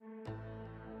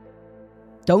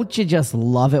Don't you just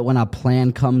love it when a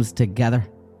plan comes together?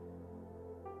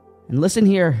 And listen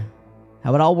here,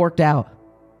 how it all worked out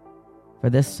for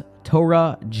this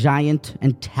Torah giant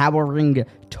and towering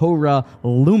Torah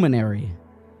luminary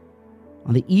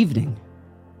on the evening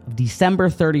of December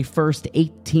 31st,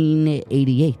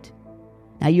 1888.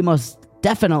 Now, you must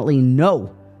definitely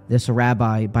know this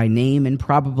rabbi by name and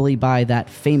probably by that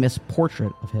famous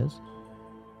portrait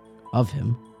of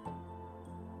him.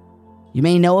 You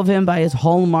may know of him by his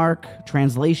hallmark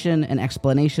translation and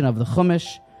explanation of the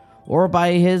Chumash, or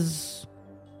by his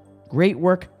great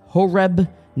work, Horeb,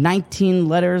 19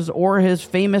 letters, or his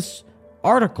famous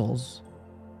articles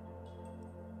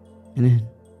in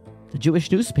the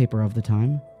Jewish newspaper of the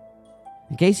time.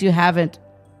 In case you haven't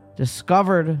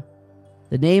discovered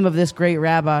the name of this great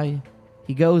rabbi,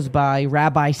 he goes by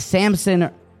Rabbi Samson,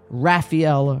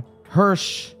 Raphael,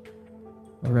 Hirsch,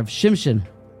 or Rav Shimshon,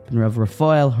 and Rav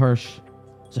Raphael Hirsch,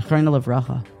 Zechron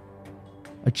Livracha,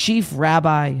 a chief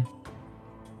rabbi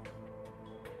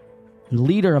and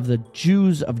leader of the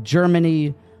Jews of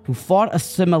Germany who fought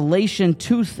assimilation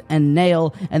tooth and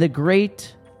nail, and the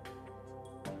great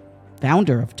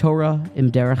founder of Torah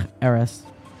im Derech Eretz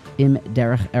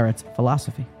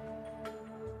philosophy.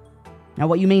 Now,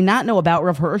 what you may not know about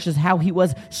Rav Hirsch is how he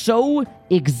was so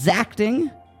exacting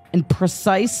and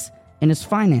precise in his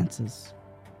finances.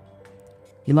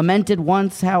 He lamented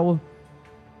once how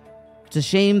it's a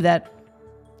shame that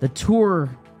the Torah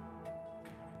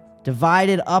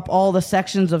divided up all the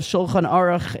sections of Shulchan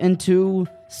Aruch into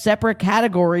separate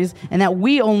categories, and that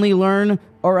we only learn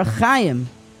Orach Chaim,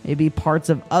 maybe parts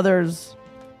of others,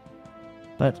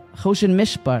 but Choshen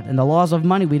Mishpat and the laws of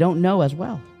money we don't know as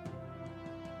well.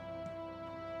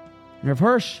 And Rav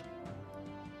Hirsch,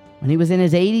 when he was in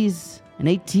his 80s, in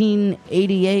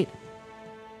 1888,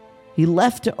 he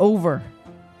left over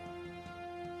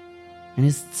in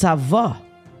his tzava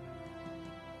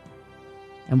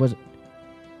and was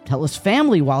tell his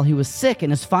family while he was sick in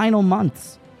his final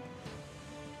months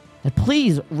that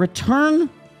please return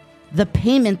the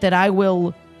payment that I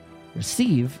will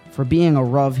receive for being a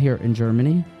Rav here in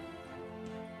Germany,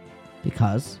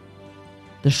 because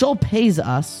the shul pays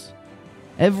us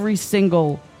every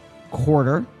single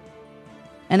quarter,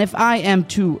 and if I am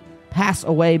to pass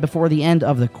away before the end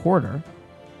of the quarter,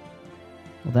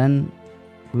 well, then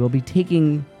we will be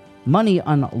taking money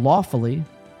unlawfully.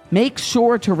 Make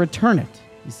sure to return it,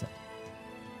 he said.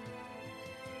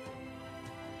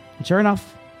 And sure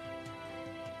enough,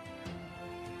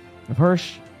 Rav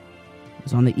Hirsch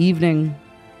was on the evening,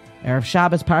 Erev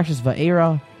Shabbos, Parshas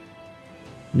Va'era.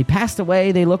 When he passed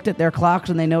away, they looked at their clocks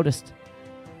and they noticed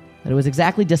that it was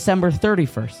exactly December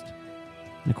 31st.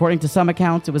 And according to some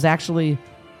accounts, it was actually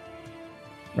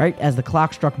right as the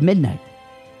clock struck midnight,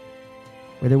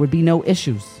 where there would be no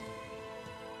issues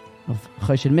of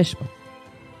Choshen Mishpat.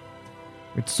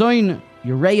 Ritzoin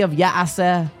Yirei of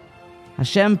Ya'aseh,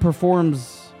 Hashem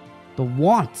performs the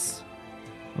wants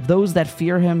of those that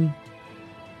fear him.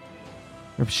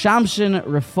 Rav Samson,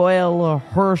 Raphael,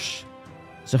 Hirsch,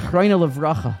 Zechron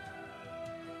Livracha,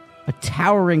 a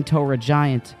towering Torah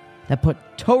giant that put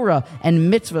Torah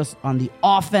and mitzvahs on the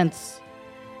offense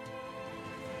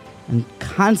and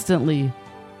constantly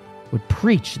would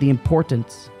preach the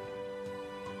importance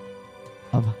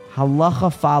of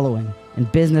halacha following in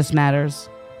business matters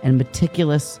and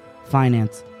meticulous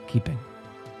finance keeping.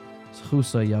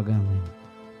 Zchusa Yagamlin.